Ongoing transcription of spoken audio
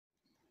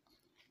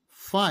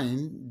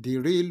Find the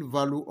real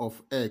value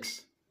of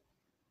x.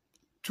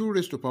 2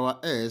 raised to power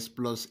s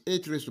plus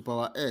 8 raised to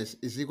power s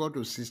is equal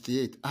to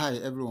 68. Hi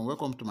everyone,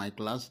 welcome to my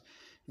class.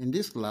 In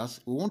this class,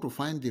 we want to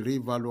find the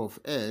real value of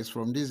s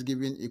from this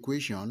given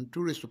equation.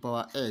 2 raised to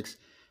power x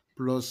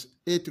plus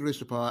 8 raised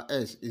to power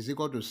s is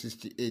equal to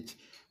 68.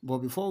 But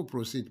before we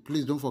proceed,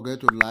 please don't forget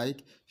to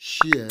like,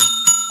 share,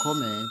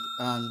 comment,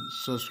 and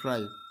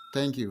subscribe.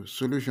 Thank you.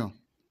 Solution.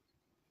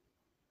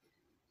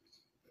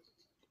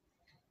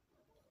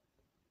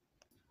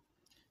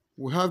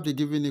 We have the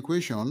given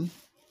equation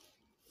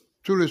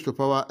 2 raised to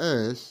power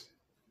s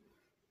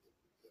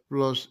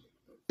plus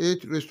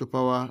 8 raised to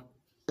power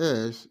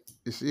s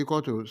is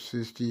equal to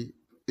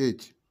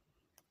 68.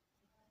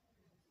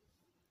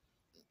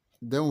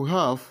 Then we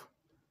have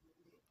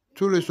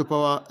 2 raised to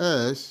power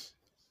s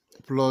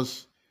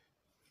plus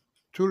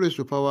 2 raised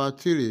to power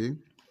 3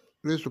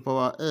 raised to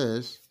power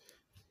s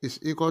is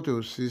equal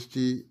to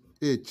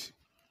 68.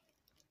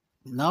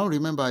 Now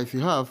remember, if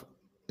you have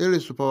a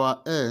raised to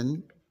power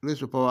n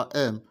raised to power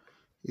m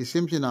is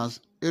same thing as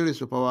a raised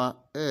to power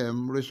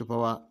m raised to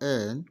power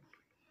n,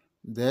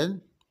 then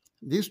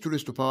this 2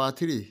 raised to power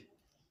 3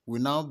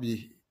 will now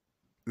be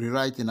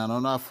rewritten in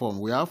another form.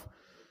 We have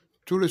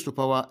 2 raised to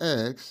power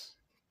x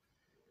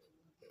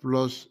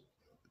plus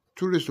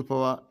 2 raised to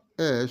power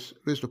s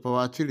raised to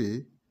power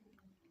 3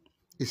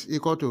 is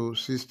equal to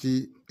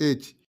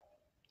 68.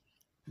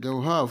 Then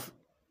we have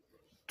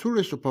 2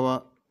 raised to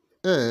power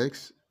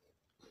x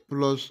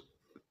plus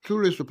 2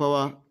 raised to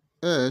power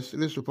s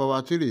raised to power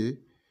 3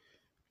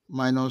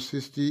 minus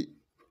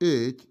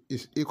 68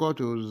 is equal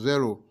to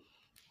 0.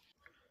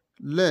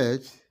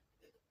 Let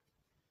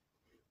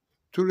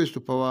 2 raised to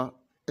power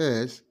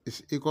s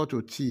is equal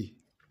to t.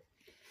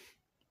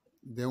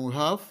 Then we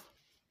have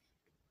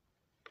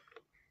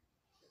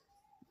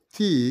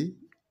t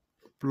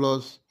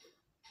plus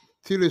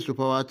t raised to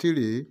power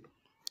 3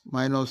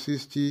 minus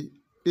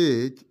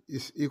 68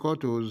 is equal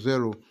to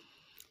 0.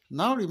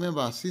 Now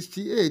remember,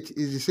 68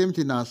 is the same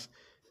thing as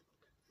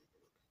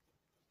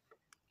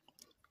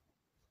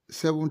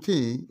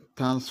 17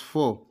 times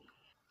 4.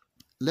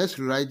 Let's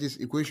rewrite this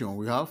equation.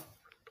 We have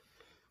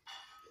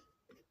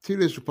t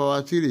raised to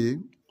power 3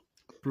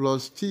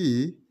 plus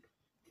t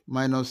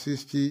minus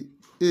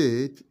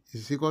 68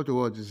 is equal to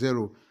what?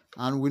 0.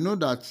 And we know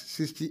that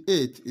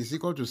 68 is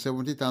equal to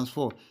 70 times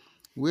 4,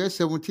 where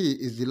 70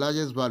 is the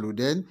largest value.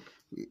 Then,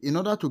 in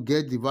order to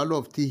get the value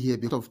of t here,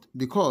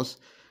 because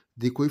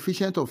the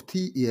coefficient of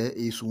t here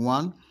is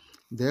 1,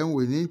 then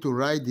we need to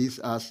write this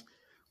as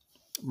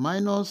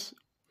minus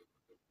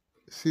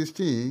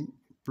 16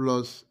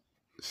 plus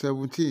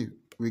 17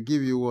 will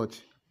give you what?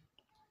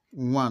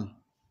 1.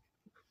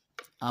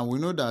 And we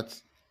know that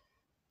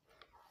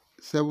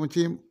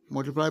 17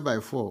 multiplied by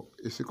 4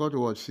 is equal to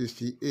what?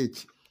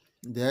 68.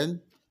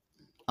 Then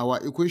our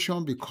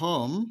equation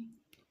becomes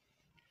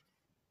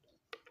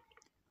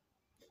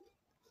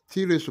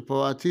t raised to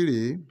power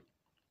 3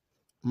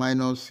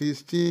 minus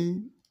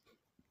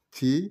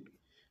 16t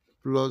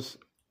plus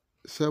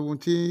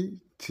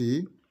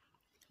 17t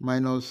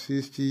minus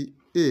 68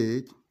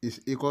 is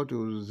equal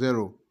to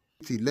 0.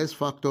 Let's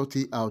factor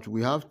t out.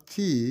 We have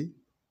t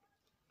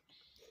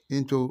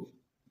into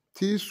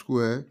t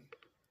squared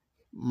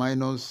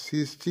minus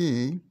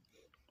 16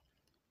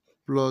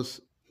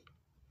 plus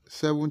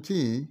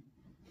 17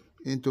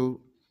 into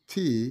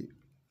t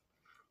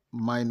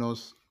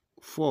minus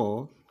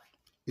 4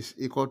 is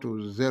equal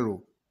to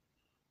 0.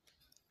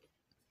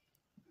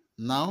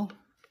 Now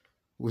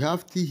we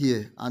have t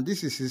here, and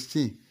this is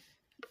 16.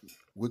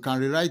 We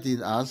can rewrite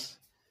it as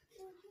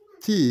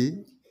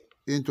t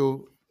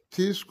into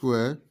t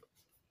squared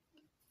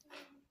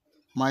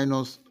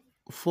minus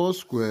 4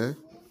 squared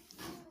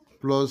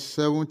plus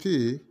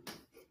 70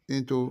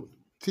 into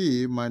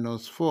t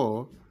minus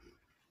 4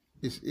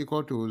 is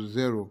equal to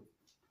 0.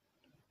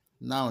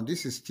 Now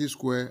this is t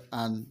squared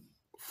and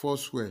 4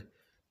 squared.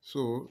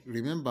 So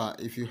remember,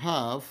 if you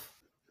have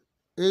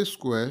a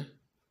squared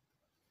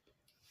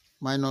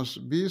minus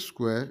b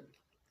squared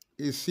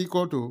is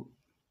equal to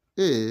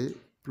a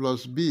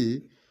plus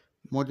b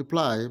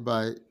multiplied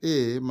by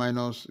a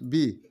minus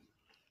b,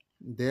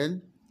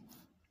 then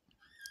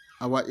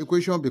our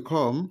equation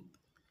becomes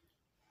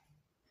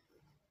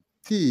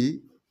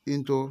t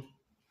into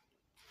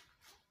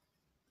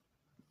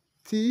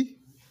t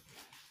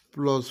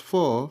plus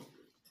 4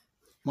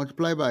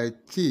 multiplied by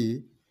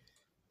t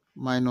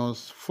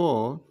minus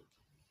 4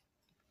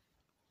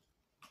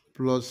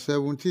 plus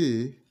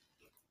 70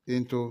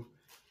 into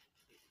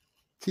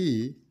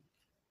t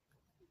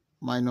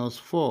minus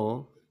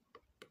 4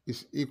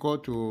 is equal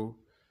to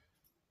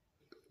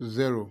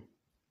 0.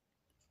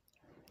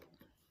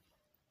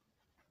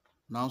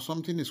 Now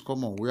something is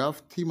common. We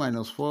have t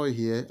minus 4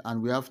 here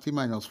and we have t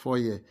minus 4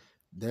 here.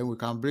 Then we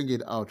can bring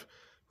it out.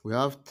 We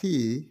have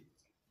t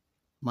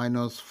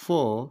minus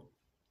 4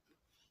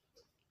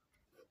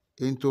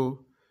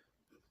 into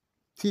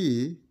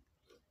t,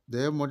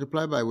 then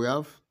multiply by, we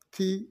have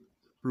t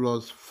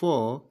plus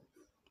 4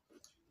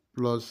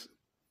 plus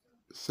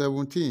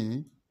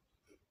 17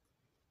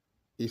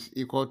 is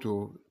equal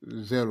to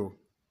 0.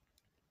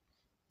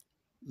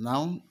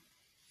 Now,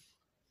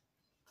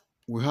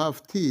 we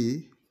have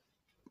t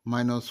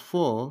minus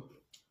 4,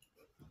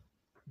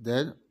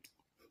 then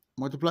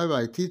multiply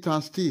by t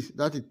times t,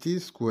 that is t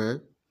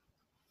squared,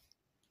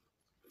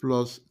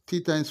 plus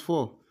t times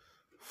 4,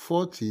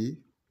 40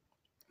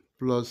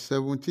 plus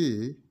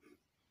 70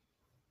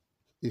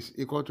 is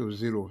equal to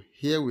 0.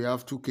 Here we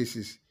have two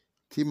cases,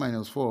 t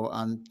minus 4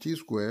 and t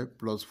squared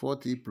plus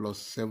 40 plus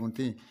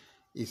 17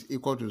 is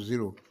equal to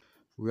 0.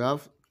 We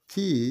have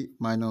t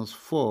minus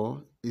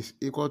 4 is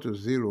equal to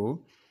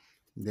 0.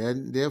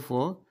 Then,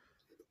 therefore,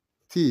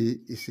 t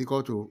is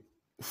equal to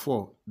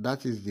 4.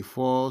 That is the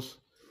first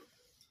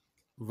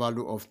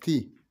value of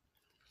t.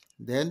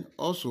 Then,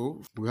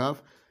 also, we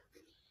have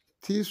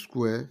t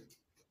squared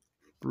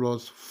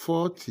plus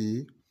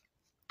 40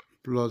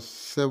 plus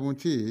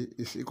 70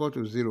 is equal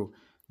to 0.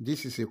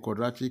 This is a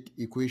quadratic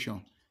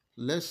equation.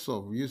 Let's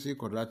solve using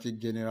quadratic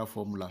general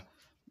formula.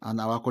 And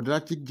our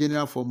quadratic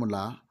general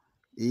formula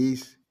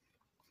is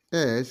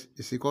s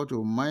is equal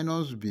to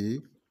minus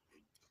b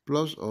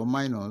plus or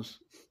minus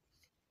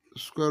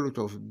square root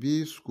of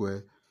b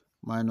squared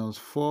minus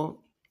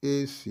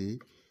 4ac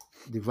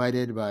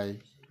divided by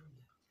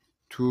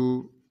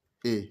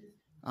 2a.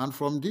 And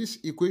from this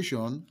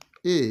equation,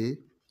 a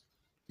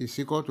is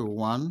equal to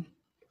 1,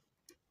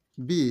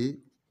 b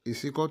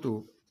is equal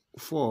to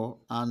 4,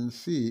 and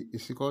c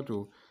is equal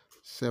to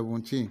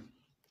 17.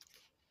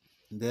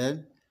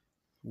 Then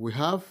we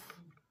have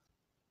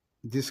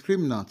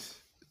discriminant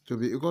to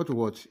be equal to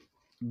what?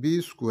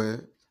 B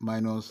squared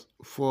minus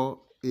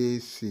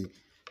 4ac.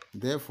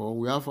 Therefore,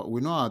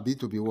 we know our b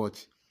to be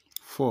what?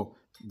 4.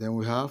 Then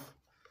we have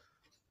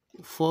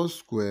 4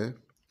 squared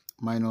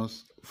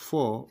minus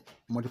 4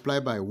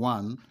 multiplied by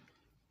 1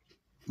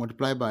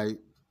 multiplied by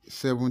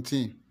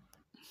 17.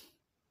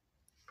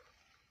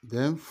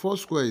 Then 4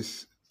 squared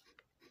is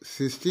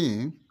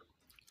 16.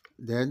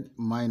 Then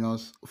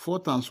minus 4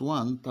 times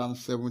 1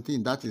 times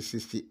 17, that is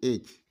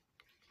 68.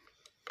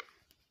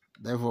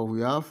 Therefore, we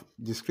have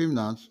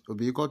discriminant to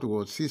be equal to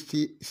what?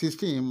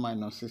 16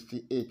 minus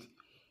 68.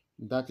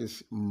 That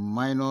is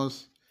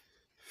minus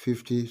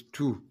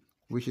 52,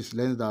 which is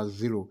less than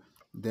 0.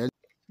 Then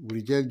we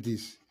reject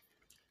this.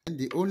 And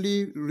the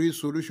only real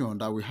solution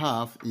that we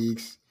have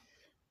is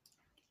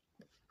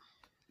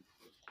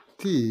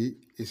t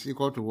is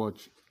equal to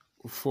what?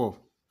 4.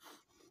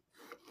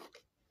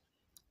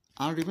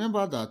 And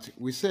remember that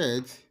we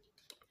said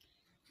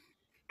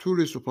 2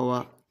 raised to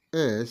power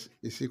s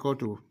is equal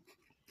to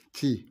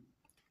t.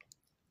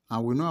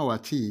 And we know our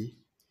t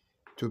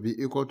to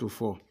be equal to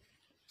 4.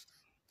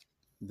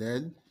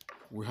 Then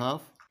we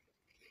have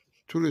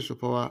 2 raised to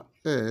power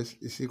s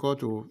is equal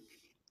to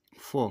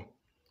 4.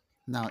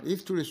 Now,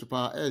 if 2 raised to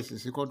power s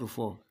is equal to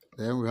 4,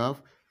 then we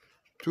have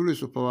 2 raised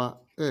to power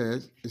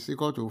s is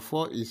equal to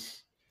 4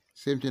 is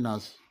same thing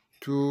as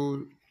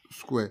 2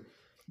 squared.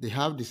 They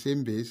have the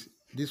same base.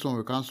 This one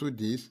will cancel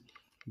this.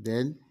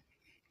 Then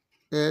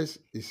s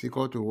is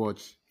equal to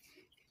what?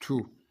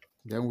 2.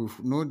 Then we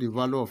know the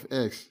value of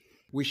x,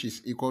 which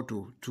is equal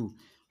to 2.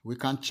 We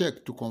can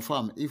check to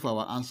confirm if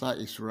our answer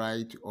is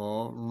right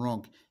or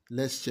wrong.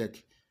 Let's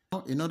check.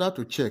 Now, in order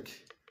to check,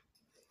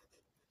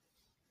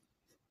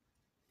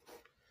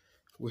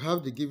 we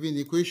have the given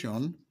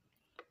equation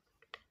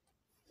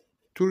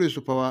 2 raised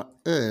to power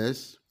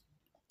s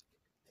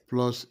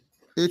plus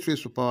 8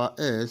 raised to power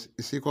s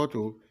is equal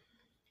to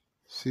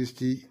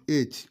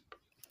 68.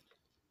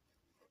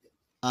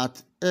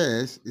 At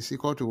s is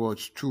equal to what?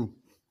 2.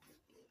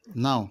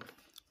 Now,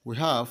 we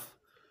have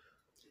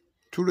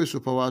 2 raised to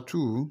power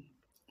 2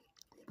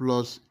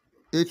 plus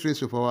 8 raised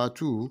to power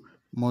 2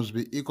 must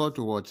be equal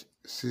to what?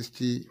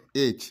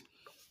 68.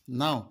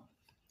 Now,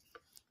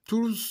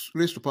 2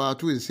 raised to power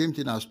 2 is the same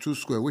thing as 2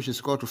 squared, which is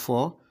equal to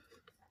 4,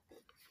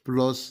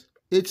 plus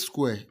 8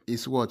 squared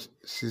is what?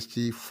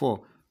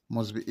 64.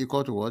 Must be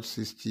equal to what?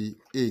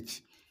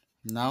 68.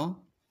 Now,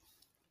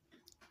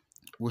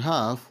 we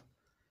have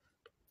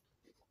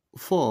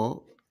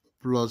 4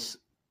 plus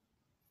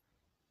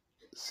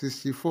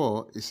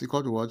 64 is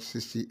equal to what?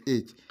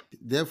 68.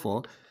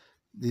 Therefore,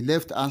 the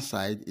left hand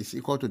side is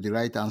equal to the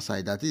right hand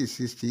side. That is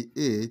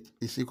 68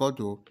 is equal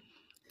to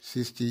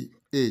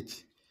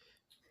 68,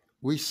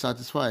 which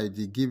satisfies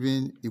the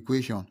given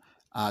equation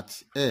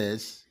at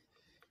s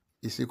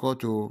is equal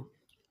to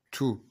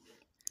 2.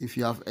 If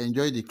you have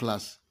enjoyed the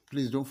class,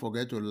 please don't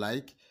forget to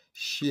like,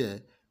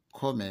 share,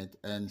 comment,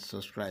 and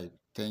subscribe.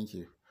 Thank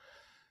you.